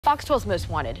Fox 12's Most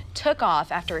Wanted took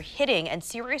off after hitting and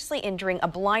seriously injuring a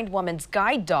blind woman's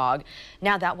guide dog.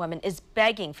 Now that woman is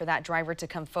begging for that driver to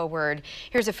come forward.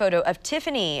 Here's a photo of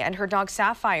Tiffany and her dog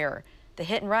Sapphire. The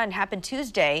hit and run happened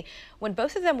Tuesday when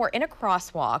both of them were in a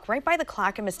crosswalk right by the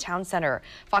Clackamas Town Center.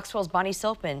 Fox 12's Bonnie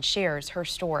Silkman shares her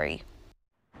story.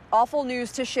 Awful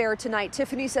news to share tonight.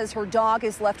 Tiffany says her dog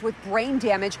is left with brain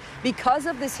damage because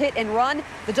of this hit and run.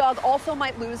 The dog also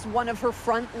might lose one of her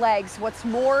front legs. What's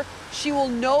more, she will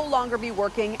no longer be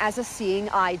working as a seeing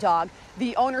eye dog.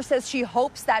 The owner says she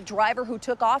hopes that driver who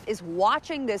took off is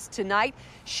watching this tonight.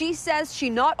 She says she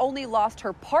not only lost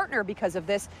her partner because of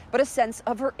this, but a sense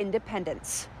of her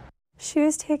independence. She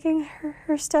was taking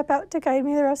her step out to guide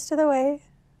me the rest of the way,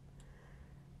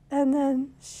 and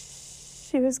then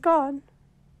she was gone.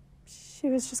 She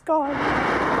was just gone.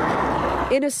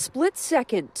 In a split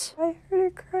second, I heard her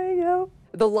crying out.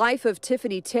 The life of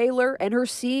Tiffany Taylor and her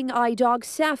seeing eye dog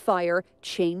Sapphire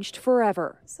changed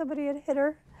forever. Somebody had hit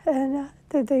her, and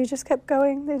they just kept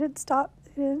going. They didn't stop.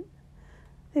 They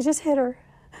just hit her.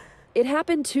 It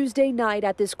happened Tuesday night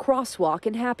at this crosswalk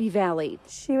in Happy Valley.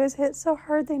 She was hit so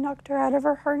hard they knocked her out of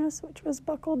her harness, which was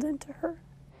buckled into her.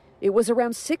 It was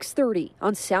around 6:30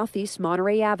 on Southeast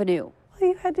Monterey Avenue. All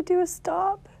you had to do was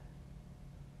stop.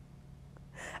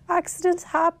 Accidents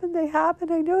happen, they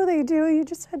happen, I know they do, you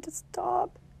just had to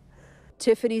stop.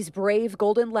 Tiffany's brave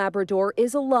golden Labrador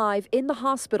is alive in the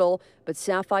hospital, but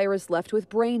Sapphire is left with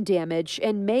brain damage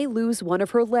and may lose one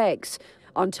of her legs.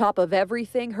 On top of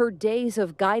everything, her days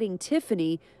of guiding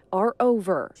Tiffany are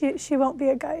over. She won't be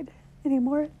a guide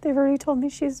anymore. They've already told me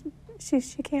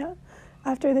she can't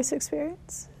after this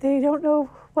experience. They don't know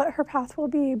what her path will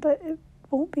be, but it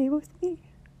won't be with me.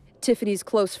 Tiffany's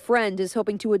close friend is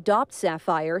hoping to adopt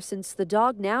Sapphire since the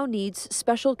dog now needs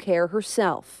special care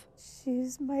herself.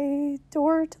 She's my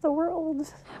door to the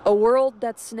world. A world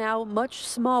that's now much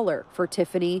smaller for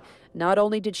Tiffany. Not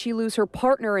only did she lose her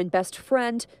partner and best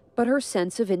friend, but her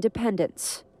sense of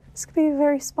independence. It's going to be a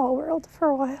very small world for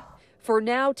a while. For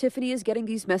now, Tiffany is getting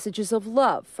these messages of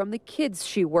love from the kids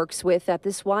she works with at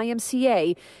this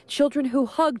YMCA, children who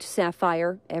hugged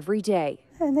Sapphire every day.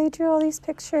 And they drew all these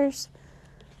pictures,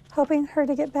 hoping her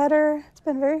to get better. It's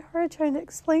been very hard trying to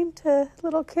explain to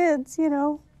little kids,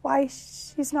 why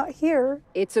she's not here.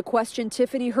 It's a question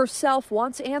Tiffany herself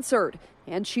wants answered,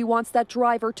 and she wants that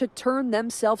driver to turn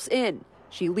themselves in.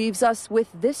 She leaves us with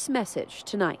this message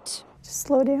tonight. Just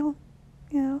slow down.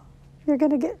 You're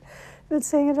going to get, I've been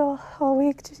saying it all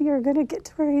week, you're going to get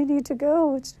to where you need to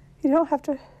go. You don't have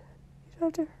to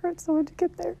hurt someone to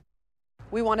get there.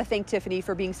 We want to thank Tiffany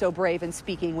for being so brave and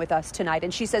speaking with us tonight.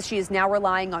 And she says she is now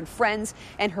relying on friends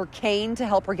and her cane to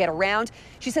help her get around.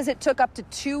 She says it took up to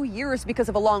 2 years because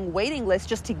of a long waiting list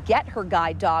just to get her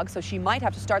guide dog, so she might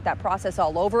have to start that process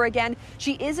all over again.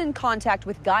 She is in contact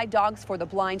with Guide Dogs for the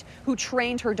Blind, who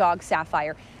trained her dog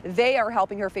Sapphire. They are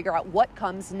helping her figure out what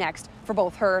comes next for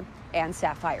both her and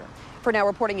Sapphire. For now,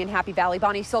 reporting in Happy Valley,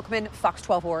 Bonnie Silkman, Fox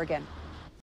 12 Oregon.